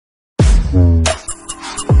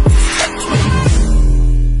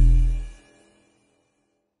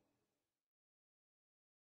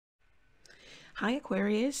Hi,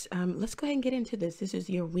 Aquarius. Let's go ahead and get into this. This is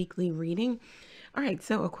your weekly reading. All right,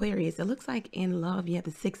 so Aquarius, it looks like in love, you have the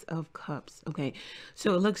Six of Cups. Okay,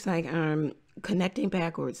 so it looks like connecting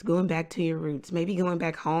backwards, going back to your roots, maybe going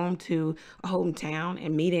back home to a hometown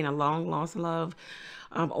and meeting a long lost love.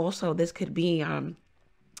 Also, this could be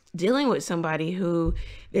dealing with somebody who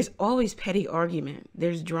there's always petty argument,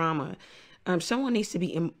 there's drama. Someone needs to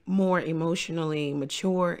be more emotionally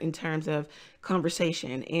mature in terms of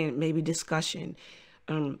conversation and maybe discussion.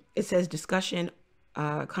 It says discussion,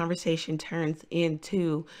 conversation turns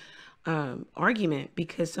into argument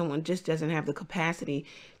because someone just doesn't have the capacity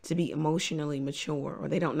to be emotionally mature, or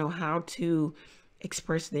they don't know how to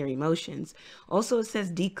express their emotions. Also, it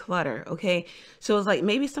says declutter. Okay, so it's like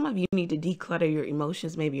maybe some of you need to declutter your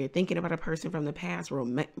emotions. Maybe you're thinking about a person from the past,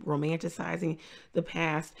 romanticizing the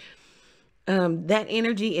past. That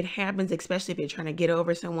energy, it happens, especially if you're trying to get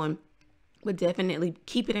over someone, but definitely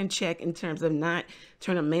keep it in check in terms of not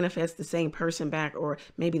trying to manifest the same person back or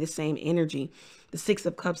maybe the same energy. The Six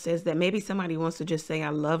of Cups says that maybe somebody wants to just say, I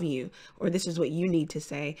love you, or this is what you need to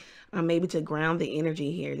say, maybe to ground the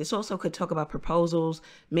energy here. This also could talk about proposals,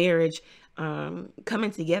 marriage,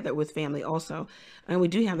 coming together with family also. And we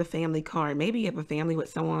do have the family card. Maybe you have a family with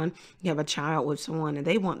someone, you have a child with someone, and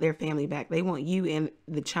they want their family back. They want you and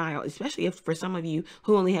the child, especially if for some of you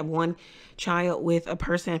who only have one child with a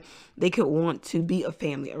person, they could want to be a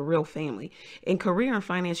family, a real family. In career and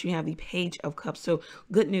finance, you have the Page of Cups. So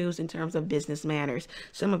good news in terms of business matters.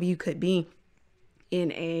 Some of you could be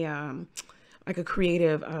in a like a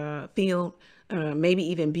creative field, maybe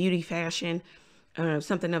even beauty, fashion,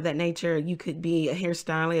 something of that nature. You could be a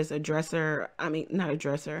hairstylist, a dresser. I mean, not a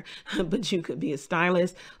dresser, but you could be a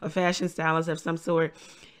stylist, a fashion stylist of some sort.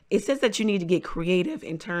 It says that you need to get creative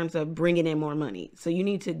in terms of bringing in more money. So you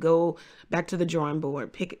need to go back to the drawing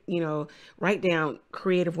board, pick, write down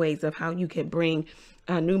creative ways of how you can bring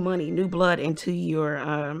new money, new blood into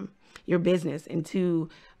your business, into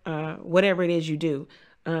whatever it is you do.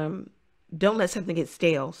 Don't let something get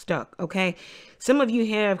stale, stuck, okay? Some of you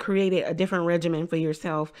have created a different regimen for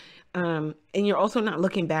yourself, and you're also not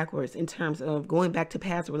looking backwards in terms of going back to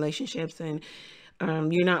past relationships, and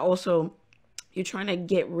you're trying to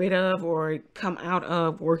get rid of or come out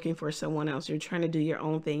of working for someone else. You're trying to do your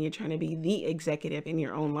own thing. You're trying to be the executive in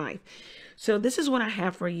your own life. So this is what I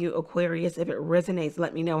have for you, Aquarius. If it resonates,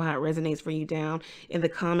 let me know how it resonates for you down in the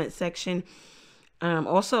comment section.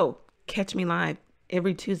 Also, catch me live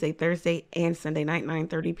every Tuesday, Thursday, and Sunday night,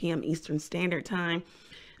 9:30 p.m. Eastern Standard Time.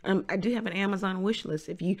 I do have an Amazon wish list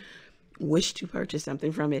if you wish to purchase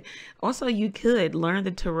something from it. Also, you could learn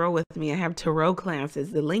the tarot with me. I have tarot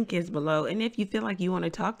classes. The link is below. And if you feel like you want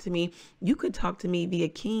to talk to me, you could talk to me via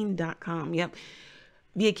keen.com. Yep.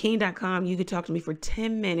 Via keen.com, you could talk to me for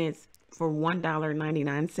 10 minutes for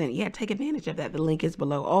 $1.99. Yeah, take advantage of that. The link is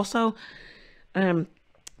below. Also,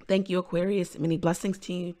 thank you, Aquarius. Many blessings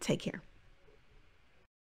to you. Take care.